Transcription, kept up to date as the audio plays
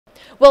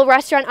Well,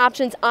 restaurant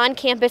options on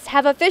campus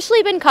have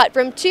officially been cut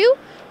from 2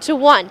 to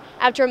 1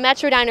 after a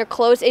Metro Diner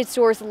closed its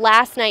doors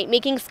last night,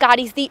 making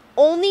Scotty's the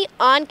only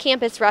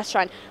on-campus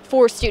restaurant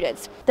for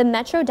students. The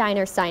Metro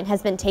Diner sign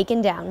has been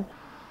taken down,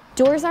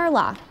 doors are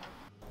locked,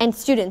 and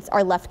students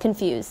are left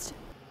confused.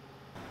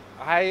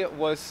 I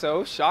was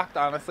so shocked,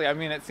 honestly. I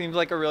mean, it seems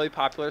like a really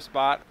popular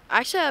spot.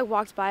 Actually, I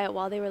walked by it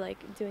while they were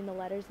like doing the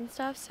letters and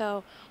stuff,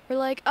 so we're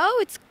like, oh,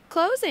 it's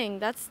closing.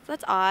 That's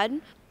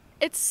odd.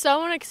 It's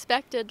so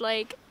unexpected.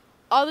 Like,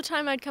 all the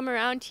time I'd come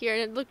around here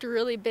and it looked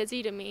really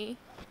busy to me.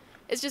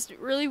 It's just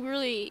really,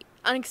 really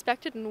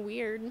unexpected and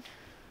weird.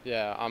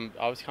 Yeah,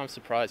 I was kind of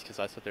surprised because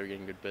I thought they were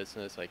getting good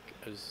business. Like,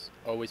 it was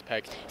always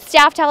packed.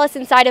 Staff tell us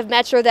inside of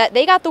Metro that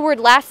they got the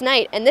word last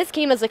night, and this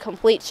came as a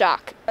complete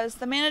shock. As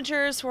the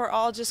managers were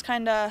all just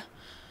kind of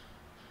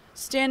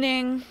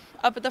standing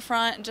up at the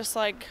front, just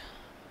like,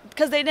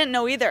 because they didn't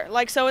know either.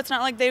 Like, so it's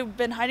not like they've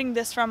been hiding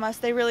this from us.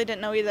 They really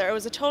didn't know either. It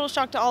was a total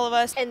shock to all of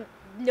us. And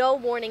no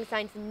warning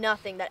signs,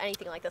 nothing that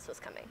anything like this was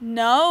coming.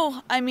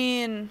 No, I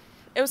mean,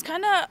 it was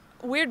kind of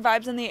weird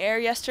vibes in the air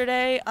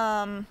yesterday.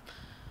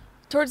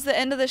 Towards the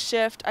end of the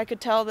shift, I could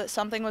tell that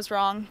something was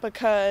wrong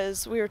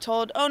because we were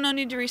told, oh, no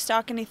need to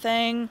restock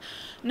anything,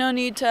 no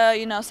need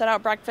to, set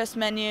out breakfast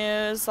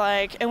menus,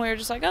 and we were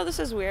just like, oh, this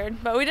is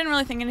weird. But we didn't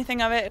really think anything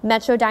of it.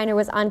 Metro Diner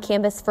was on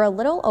campus for a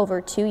little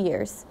over 2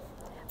 years.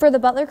 For the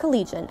Butler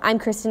Collegian, I'm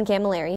Kristin Camiliere.